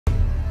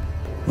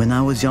When I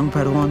was young,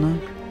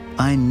 Parwana,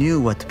 I knew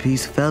what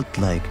peace felt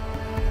like.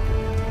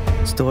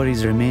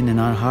 Stories remain in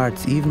our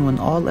hearts even when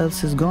all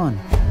else is gone.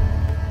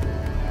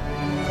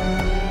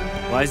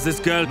 Why is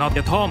this girl not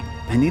at home?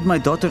 I need my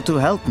daughter to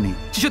help me.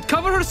 She should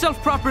cover herself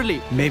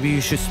properly. Maybe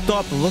you should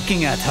stop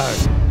looking at her.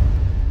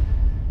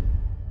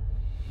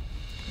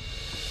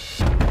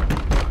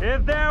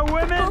 If there are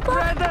women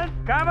present,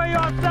 cover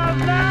yourself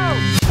now!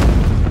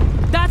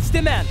 That's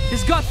the man.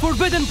 He's got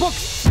forbidden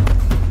books.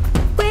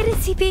 Where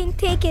is he being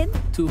taken?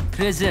 To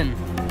prison.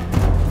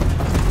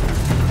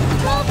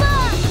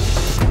 Baba!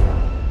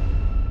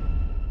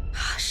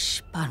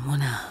 Hush,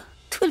 Parwana.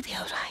 It will be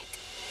all right.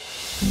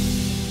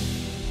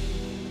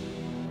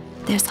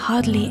 There's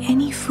hardly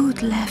any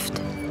food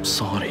left.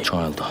 Sorry,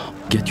 child.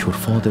 Get your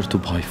father to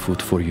buy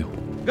food for you.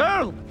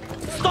 Girl!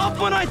 Stop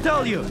when I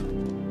tell you!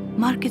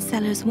 Market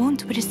sellers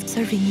won't risk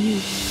serving you.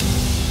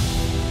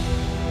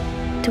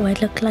 Do I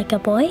look like a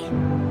boy?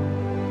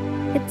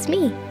 It's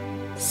me.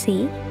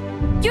 See?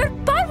 You're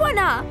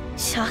Parwana!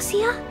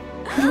 Shazia?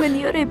 When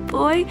you're a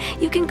boy,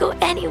 you can go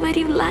anywhere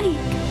you like.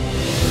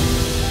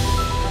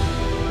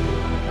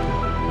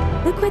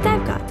 Look what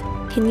I've got.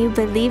 Can you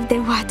believe the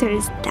water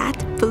is that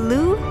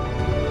blue?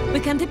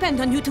 We can depend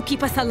on you to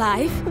keep us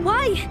alive.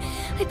 Why?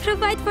 I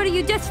provide for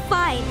you just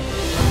fine.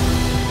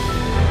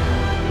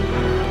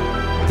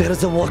 There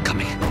is a war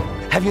coming.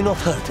 Have you not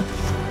heard?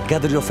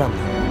 Gather your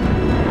family.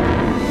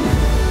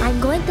 I'm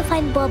going to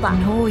find Boba.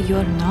 No,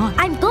 you're not.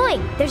 I'm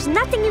going! There's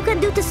nothing you can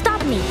do to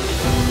stop me.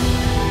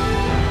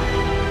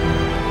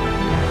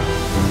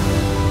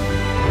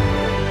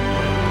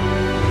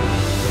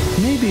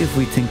 Maybe if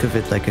we think of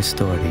it like a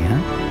story,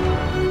 huh?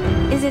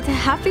 Is it a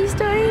happy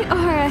story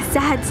or a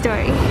sad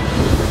story?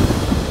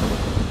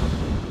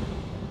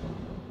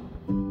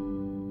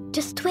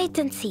 Just wait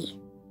and see.